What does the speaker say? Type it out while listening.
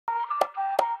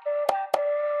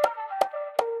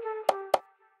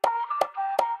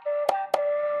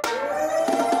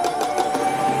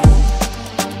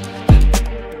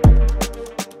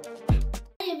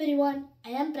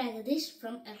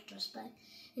from Electro.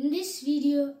 In this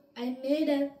video, I made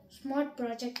a smart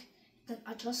project with an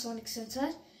ultrasonic sensor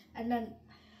and a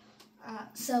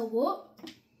servo.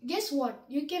 Guess what?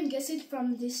 You can guess it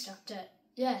from this structure.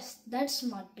 Yes, that's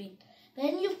Smart Bin.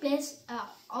 When you place an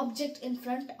object in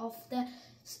front of the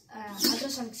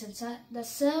ultrasonic sensor, the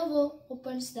servo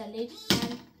opens the lid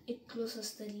and it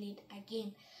closes the lid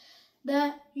again.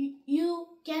 You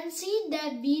can see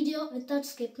that video without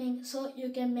skipping, so you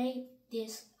can make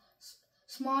this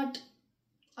smart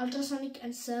ultrasonic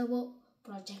and servo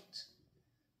project.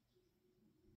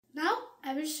 Now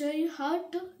I will show you how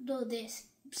to do this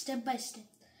step by step.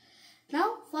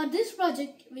 Now for this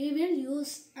project we will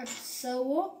use a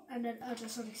servo and an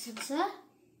ultrasonic sensor,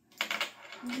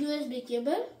 USB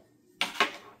cable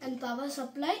and power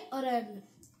supply or a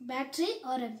battery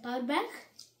or a power bank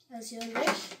as you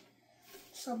wish.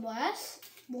 Some wires,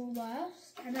 more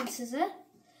wires and a scissor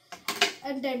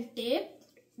and then tape,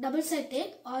 double-sided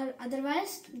tape or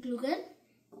otherwise glue gun,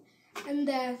 and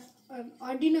the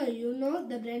Arduino Uno,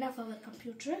 the brain of our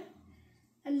computer,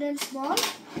 and then small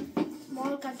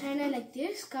container like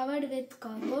this covered with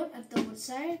cardboard at the one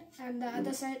side and the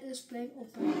other side is plain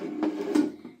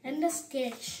open, and a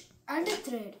sketch and a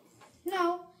thread.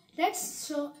 Now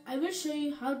I will show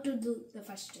you how to do the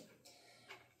first step.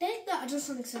 Take the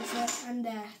ultrasonic sensor and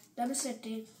the double-sided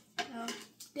tape. Now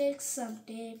take some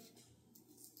tape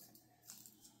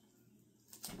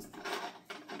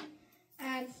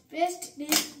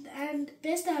and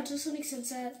paste the ultrasonic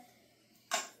sensor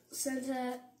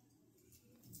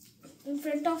in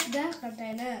front of the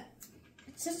container.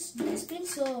 It's a dustbin,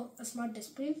 so a smart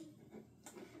dustbin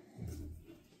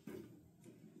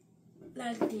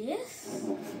like this.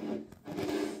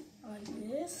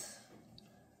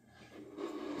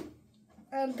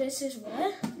 And this is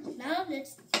well. Now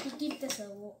let's keep the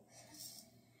servo.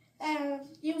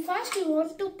 You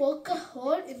want to poke a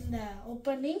hole in the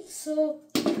opening, so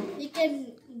you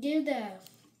can give the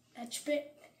HP.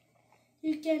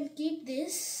 You can keep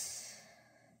this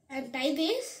and tie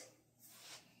this.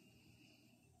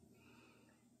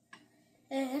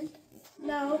 And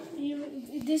now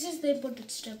this is the important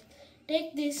step.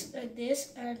 Take this like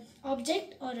this, an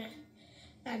object or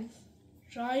a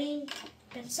drawing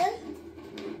pencil,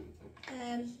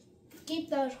 and take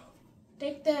the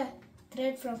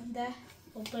thread from the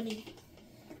opening.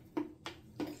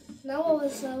 Now our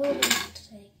servo will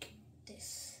take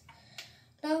this.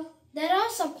 Now there are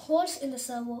some holes in the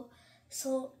servo,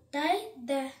 so tie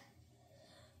the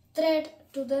thread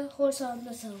to the holes on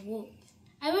the servo.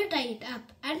 I will tie it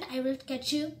up and I will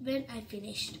catch you when I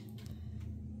finished.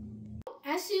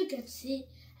 As you can see,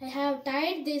 I have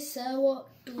tied this servo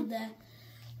to the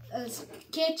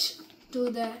sketch to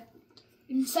the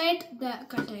inside the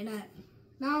container.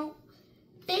 Now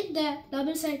take the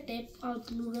double-sided tape or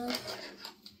glue gun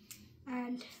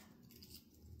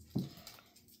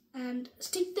and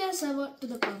stick the servo to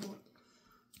the cardboard.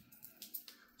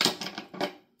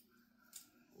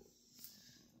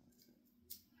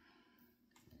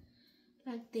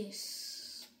 Like this.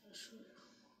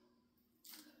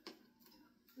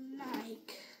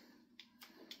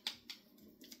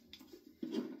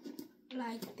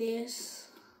 Like this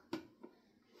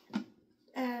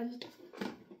and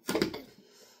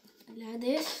like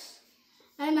this.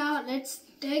 And now let's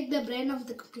take the brain of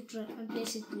the computer and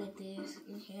place it like this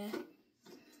in here.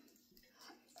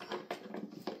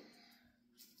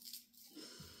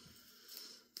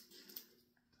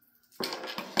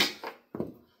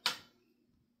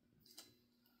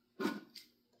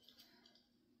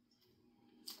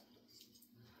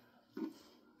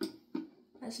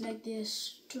 Like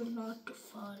this to not to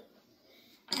fall,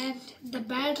 and the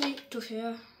battery to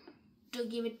here to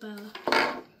give it power.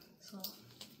 So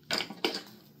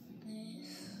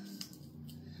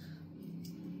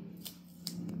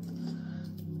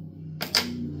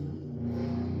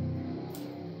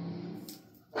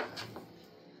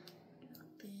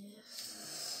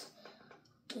this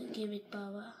to give it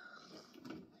power.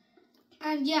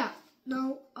 And yeah,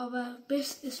 now our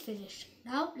base is finished.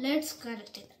 Now let's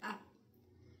connect it up.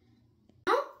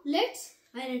 Let's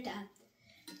wire it up.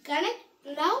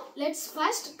 Now let's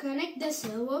first connect the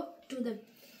servo to the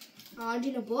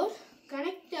Arduino board.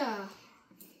 Connect the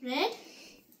red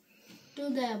to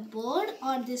the board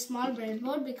or the small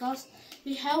breadboard because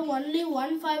we have only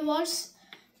 5 volts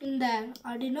in the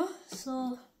Arduino.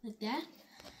 So like that.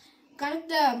 Connect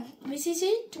the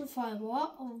VCC to 5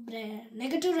 volt of the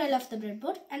negative rail of the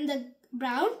breadboard and the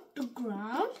brown to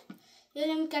ground. You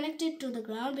can connect it to the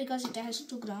ground because it has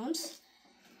 2 grounds.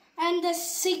 And the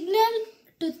signal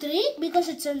to 3 because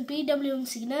it's a PWM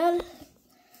signal.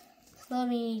 So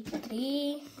we need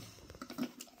 3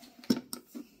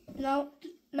 Now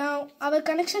our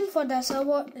connection for the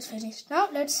servo is finished. Now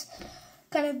let's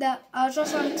connect the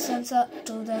ultrasonic sensor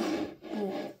to the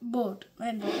main board.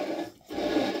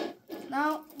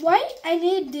 Now why I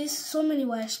need this so many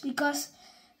wires? Because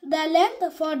the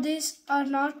length for this are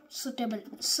not suitable.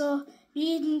 So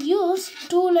we use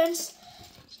two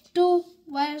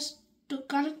wires to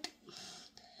connect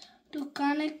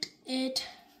it,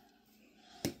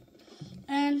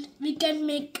 and we can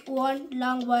make one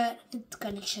long wire with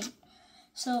connection.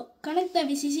 So connect the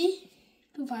VCC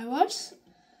to 5 watts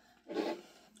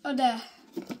or the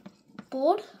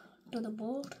board to the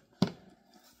board,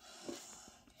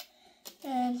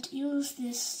 and use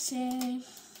this same,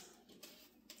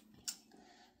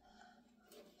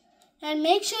 and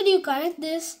make sure you connect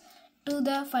this to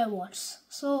the 5 watts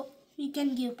so we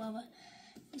can give power.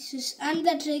 This is, and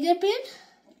the trigger pin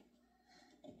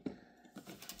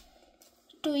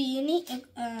to any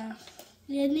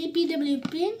PW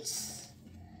pins.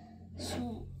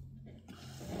 So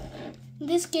in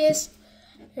this case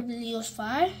we will use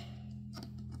 5.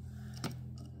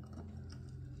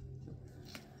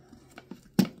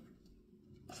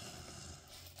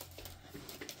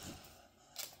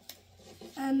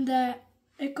 And the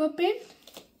echo pin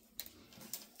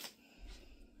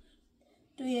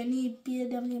to any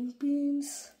PWM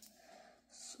pins.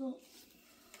 So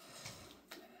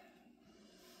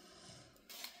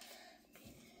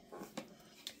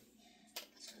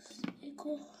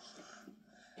echo.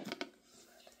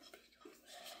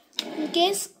 In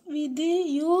case we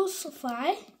use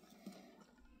 5,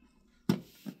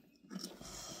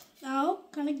 now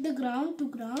connect the ground to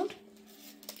ground.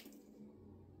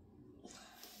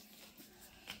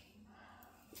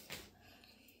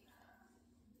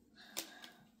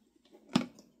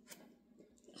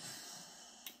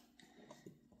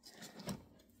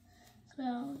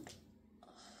 Ground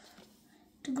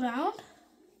to ground,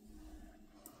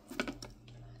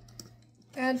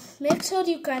 and make sure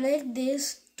you connect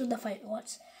this to the 5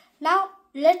 watts. Now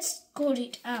let's code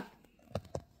it up.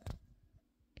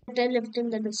 Lifting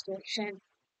the distortion.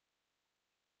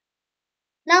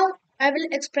 Now I will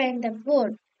explain the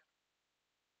code.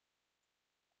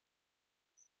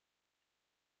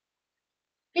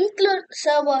 Include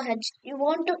servo H. You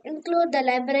want to include the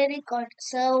library called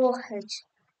servo H.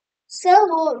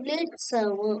 Servo lead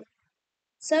servo.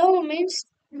 Servo means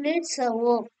lead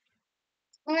servo.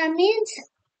 Means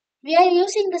we are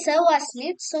using the servo as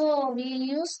lead, so we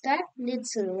use that lead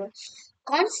servo.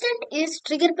 Constant is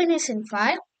trigger pin is in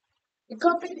 5,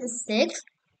 echo pin is 6,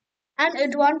 and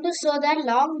it want to show the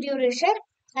long duration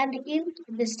and in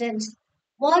distance.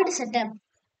 Board setup.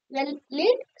 Well,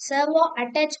 lead servo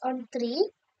attach on 3,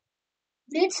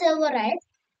 lead servo right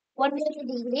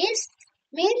 180 degrees,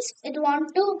 means it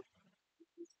want to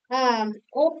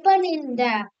open in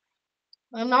the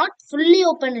not fully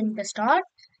open in the start,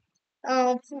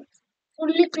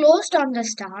 fully closed on the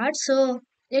start, so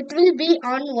it will be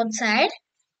on one side.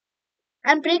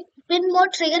 And pin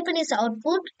mode, trigger pin is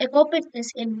output, echo pin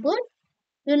is input.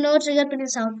 You know trigger pin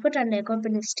is output and echo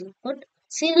pin is input.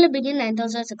 Serial begin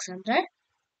 9600.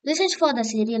 This is for the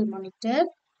serial monitor.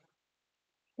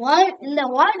 While in the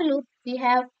while loop we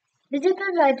have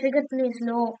digital write trigger pin is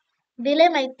low,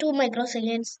 delay 2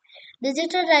 microseconds.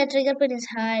 Digital write trigger pin is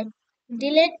high,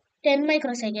 delay 10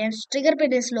 microseconds. Trigger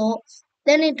pin is low,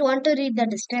 then it want to read the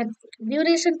distance.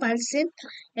 Duration pulse in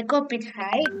echo pin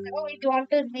high. Now it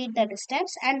want to read the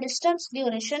distance and distance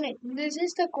duration. This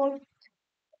is the code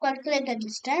calculate the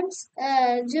distance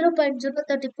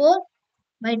 0.034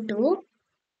 by 2.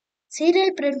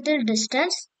 Serial printed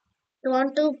distance. You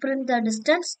want to print the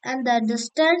distance, and the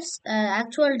distance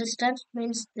actual distance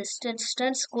means this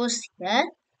distance goes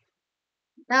here.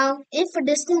 Now if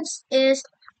distance is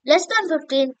less than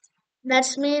 15,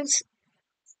 that means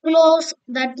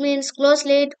close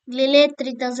late delay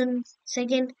 3000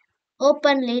 second,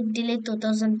 open late delay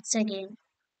 2000 second.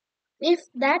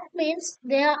 If that means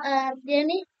there are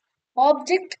any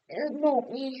object no,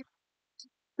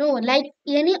 like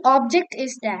any object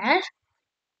is there,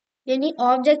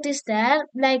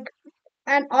 like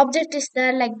an object is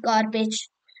there like garbage,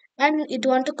 and it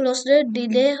want to close the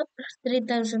delay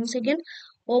 3000 second,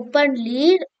 open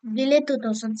lead delay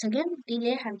 2000 second,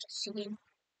 delay 100 second.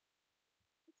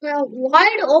 Now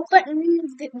wide open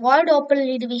lead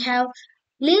we have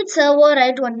lead servo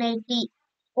right 180,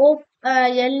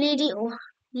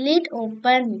 lead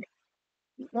opened.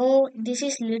 No, this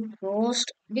is lead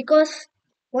closed because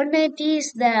 180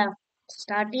 is the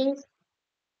starting,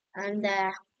 and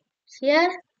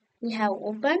here we have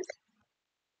opened.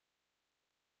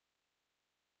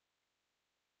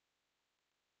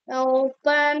 Now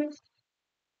open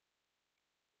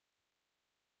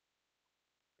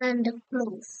and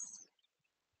close.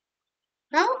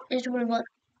 Now it will work.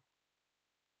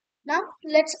 Now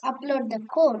let's upload the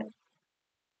code.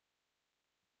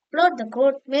 Upload the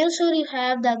code. Make sure you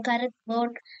have the correct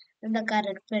board and the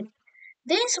correct pin.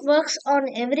 This works on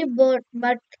every board,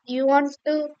 but you want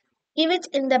to give it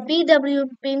in the PW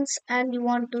pins and you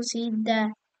want to see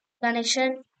the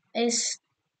connection is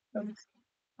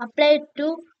applied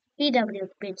to PW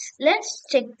pins. Let's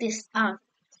check this out.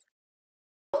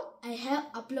 I have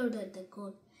uploaded the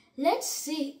code. Let's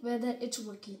see whether it's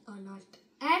working or not.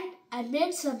 And I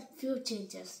made some few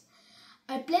changes.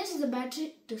 I placed the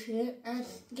battery to here and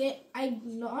I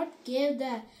not gave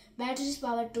the battery's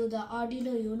power to the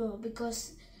Arduino Uno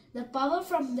because the power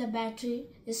from the battery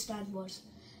is 10 watts.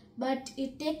 But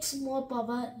it takes more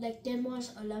power like 10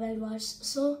 watts or 11 watts.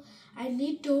 So I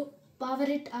need to power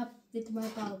it up with my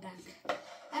power bank.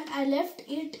 And I left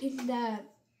it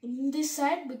in this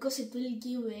side because it will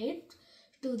give weight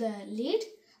to the lid,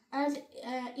 and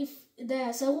if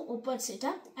the servo opens it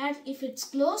up and if it's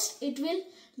closed it will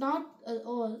not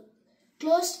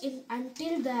closed in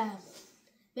until the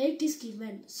weight is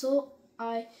given. So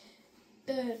I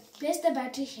place the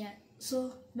battery here.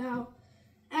 So now,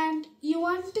 and you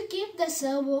want to keep the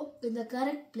servo in the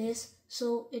correct place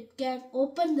so it can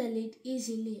open the lid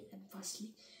easily and fastly.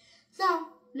 Now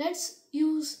let's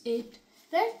use it.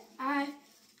 Then I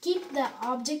keep the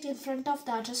object in front of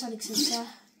the ultrasonic sensor.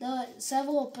 The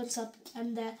servo opens up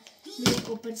and the lid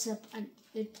opens up and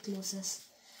it closes.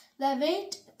 The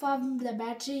weight from the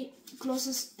battery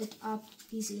closes it up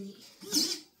easily.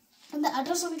 And the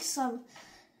ultrasonic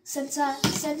sensor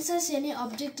senses any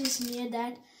object is near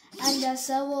that and the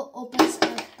servo opens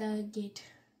up the gate.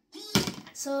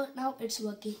 So now it's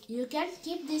working. You can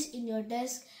keep this in your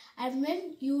desk, and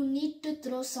when you need to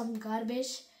throw some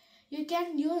garbage, you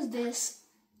can use this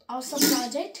awesome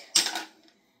project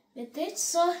with it,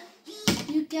 so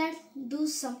you can do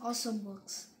some awesome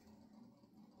works.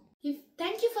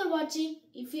 Thank you for watching.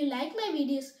 If you like my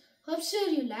videos, hope sure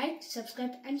you like,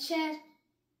 subscribe and share.